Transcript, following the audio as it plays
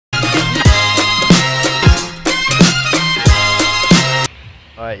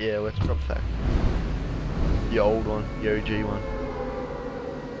Alright, yeah, let's drop that. The old one, the OG one.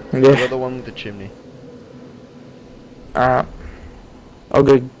 I got Yeah. the one with the chimney. Alright. I'll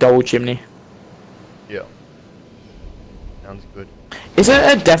go double chimney. Yeah. Sounds good. Is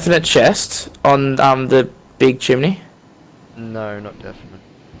it a definite chest on the big chimney? No, not definite.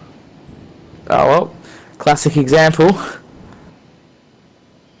 Oh well. Classic example.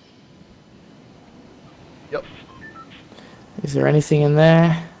 Yep. Is there anything in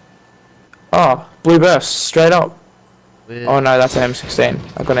there? Oh, blue burst, straight up. Lit. Oh no, that's an M16.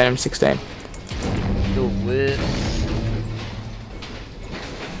 I've got an M16. Still lit.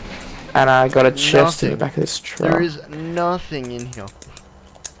 And I got a chest in the Nothing. back of this truck. There is nothing in here.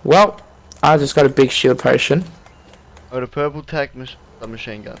 Well, I just got a big shield potion. I got a purple tac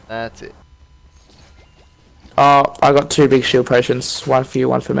submachine gun. That's it. Oh, I got 2 big shield potions. One for you,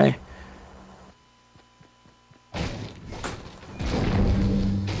 one for me.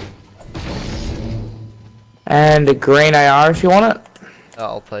 And a green AR if you want it.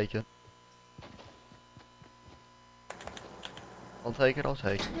 I'll take it. I'll take it, I'll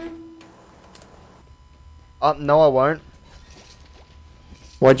take it. No I won't.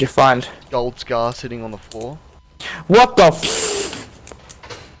 What'd you find? Gold scar sitting on the floor. What the f?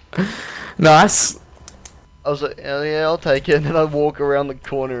 Nice. I was like, oh, yeah, I'll take it. And then I walk around the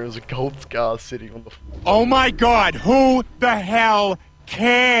corner and there's a gold scar sitting on the floor. Oh my god, who the hell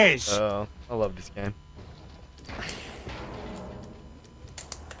cares? I love this game.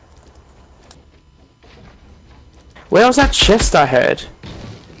 Where was that chest I heard?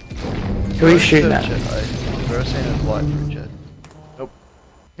 Who are you shooting at? First seen a light through chest. Nope.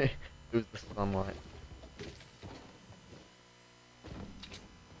 It was the sunlight.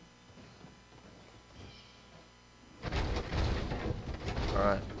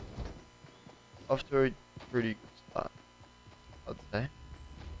 Alright. Off to a pretty good start, I'd say.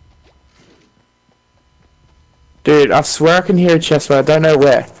 Dude, I swear I can hear a chest, but I don't know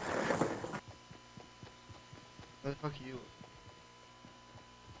where. Where the fuck are you?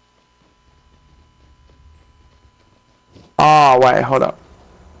 Oh, wait, hold up.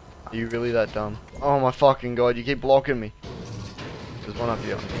 Are you really that dumb? Oh my fucking god, you keep blocking me. There's one up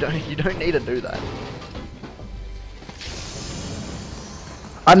here. You don't need to do that.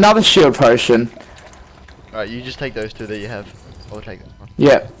 Another shield potion. Alright, you just take those 2 that you have. I'll take this one.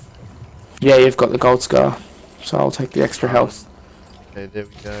 Yeah. Yeah, you've got the gold scar. So I'll take the extra health. Okay, there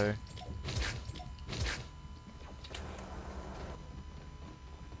we go.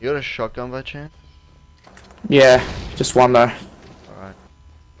 You got a shotgun by chance? Yeah, just one though. Alright.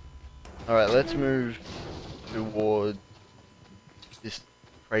 Alright, let's move towards this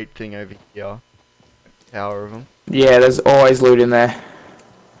crate thing over here. Tower of them. Yeah, there's always loot in there.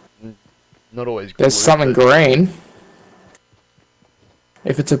 Not always good. There's something green.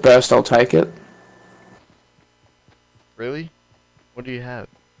 If it's a burst, I'll take it. Really? What do you have?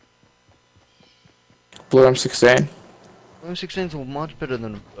 Blue M16. M16's much better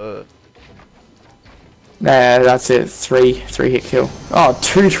than a burst. Nah, that's it. Three hit kill. Oh,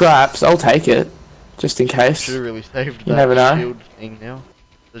 2 traps. I'll take it. Just in case. Should have really saved You that never know. shield thing now.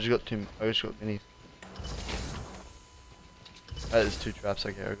 I just got 2. I just got minis. There's 2 traps.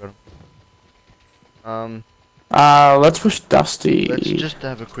 Okay, I got them. Let's push Dusty. Let's just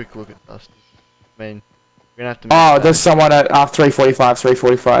have a quick look at Dusty. I mean, we're gonna have to. Oh, there's someone at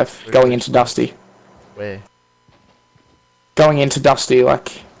 345 going into Dusty. Where? Going into Dusty,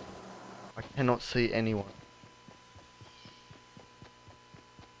 like. I cannot see anyone.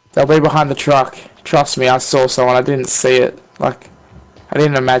 They'll be behind the truck. Trust me, I saw someone. I didn't see it. Like, I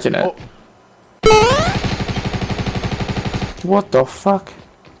didn't imagine it. Oh. What the fuck?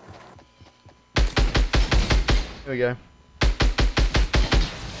 Here we go.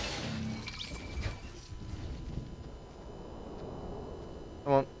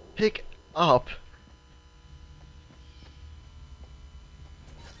 Come on, pick up.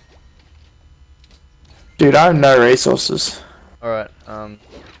 Dude, I have no resources. Alright,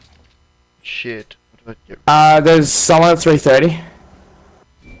 shit. What do I get? There's someone at 330.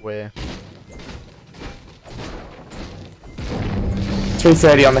 Where?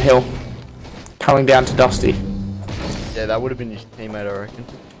 330 on the hill. Coming down to Dusty. Yeah, that would have been his teammate, I reckon.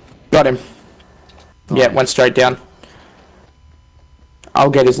 Got him. Oh. Yeah, went straight down.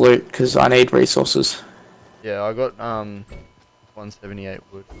 I'll get his loot, because I need resources. Yeah, I got, 178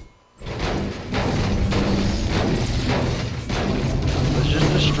 wood. Let's just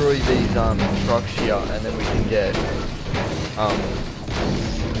destroy these, trucks here, and then we can get,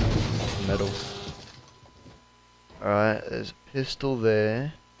 metal. Alright, there's a pistol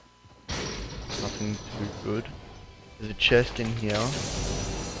there. Nothing too good. There's a chest in here.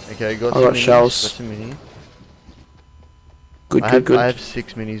 Okay, got I some got minis. shells. Got some minis. Good, I good. have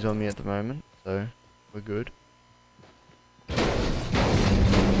 6 minis on me at the moment, so we're good.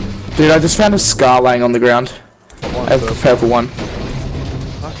 Dude, I just found a scar laying on the ground. One A purple one.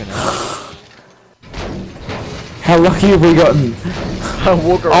 Fucking hell. How lucky have we gotten? I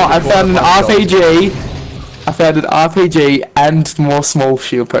walk around Oh, I the found an corner by myself. RPG. I found an RPG and more small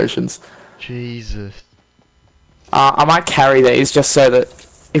shield potions. Jesus. I might carry these just so that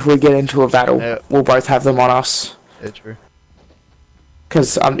if we get into a battle, Yeah. we'll both have them on us. Yeah, true.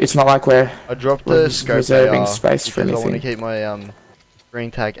 Because it's not like we're I dropped We're the scope reserving AR space for because I want to anything. keep my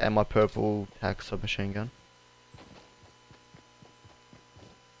green tag and my purple tag submachine gun.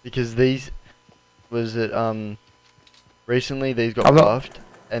 Because these was it recently these got buffed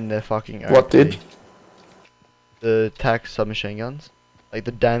and they're fucking OP. What did? The tac submachine guns. Like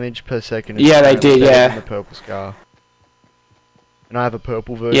the damage per second is Yeah, they apparently did, better yeah. than the purple scar. And I have a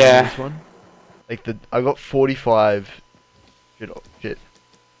purple version Yeah. of this one. Like I got 45 shit.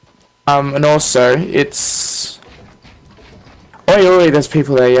 And also, it's... Oi, there's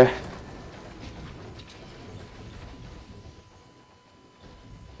people there, yeah.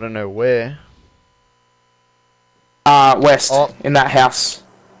 I don't know where. West, Oh. in that house.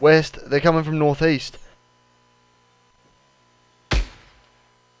 West, they're coming from northeast.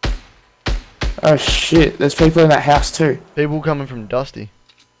 Oh shit, there's people in that house too. People coming from Dusty.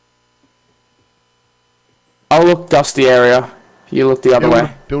 I'll look Dusty area. You look the other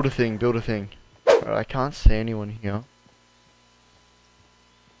way. Build a thing, build a thing. Alright, I can't see anyone here.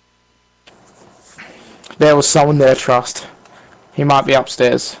 There was someone there, trust. He might be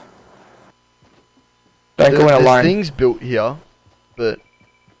upstairs. Don't go in There's alone. things built here, but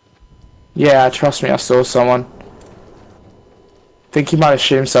Yeah, trust me, I saw someone. Think he might have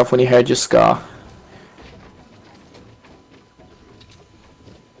shit himself when he heard your scar.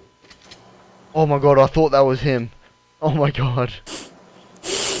 oh my god, I thought that was him. Oh my god.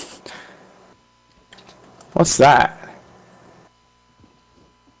 What's that?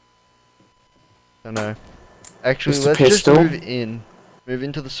 I don't know. Actually, Just a let's pistol? just move in. Move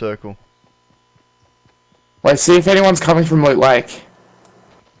into the circle. Wait, see if anyone's coming from Loot Lake.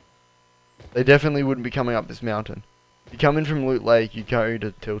 They definitely wouldn't be coming up this mountain. If you come in from Loot Lake, you go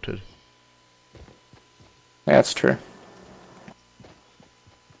to Tilted. Yeah, that's true.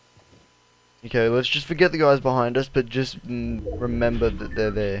 Okay, let's just forget the guys behind us, but just remember that they're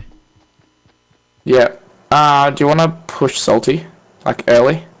there. Yeah. Do you want to push Salty? Like,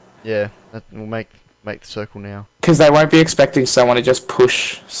 early? Yeah, we'll make the circle now. Because they won't be expecting someone to just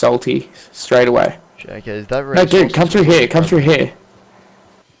push Salty straight away. Okay, is that No, dude, come through here, come through here.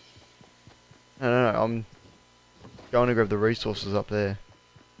 No, I'm going to grab the resources up there.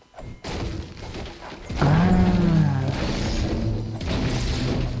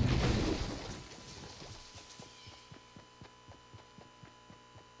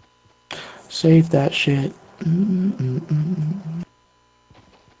 Save that shit.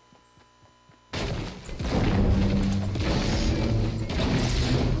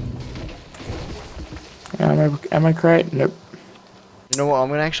 Am I correct? Nope. You know what?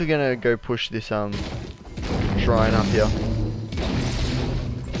 I'm actually gonna go push this shrine up here.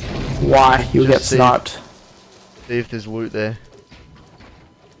 Why? You'll get Just see- sniped. See if there's loot there.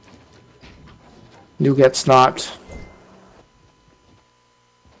 You'll get sniped.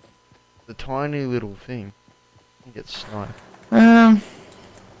 The tiny little thing. You get sniped.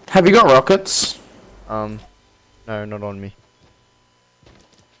 Have you got rockets? No, not on me.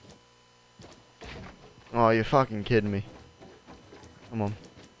 Oh, you're fucking kidding me. Come on.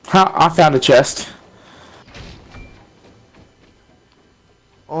 Ha! I found a chest.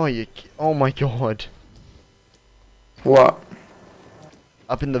 Oh, oh my god. What?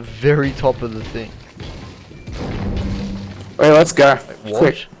 Up in the very top of the thing. Wait, let's go. Wait, what?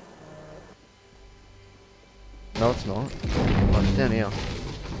 Quick. No, it's not. Oh, it's down here.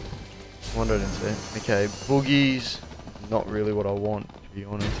 Wonder I didn't see it. Okay, boogies. Not really what I want, to be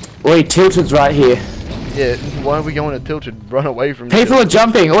honest. Wait, Tilted's right here. Yeah, why are we going to Tilted? Run away from People are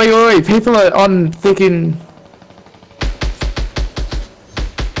jumping. Oi, people are on freaking...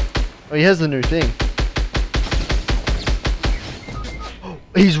 Oh, he has the new thing.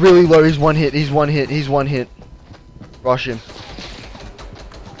 He's really low. He's one hit. He's one hit. He's one hit. Rush him.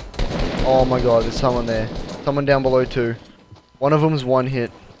 Oh my god, there's someone there. Someone down below too. One of them's one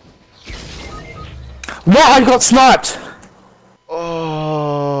hit. What? I got sniped!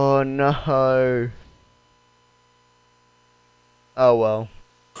 Oh no. Oh well.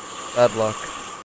 Bad luck.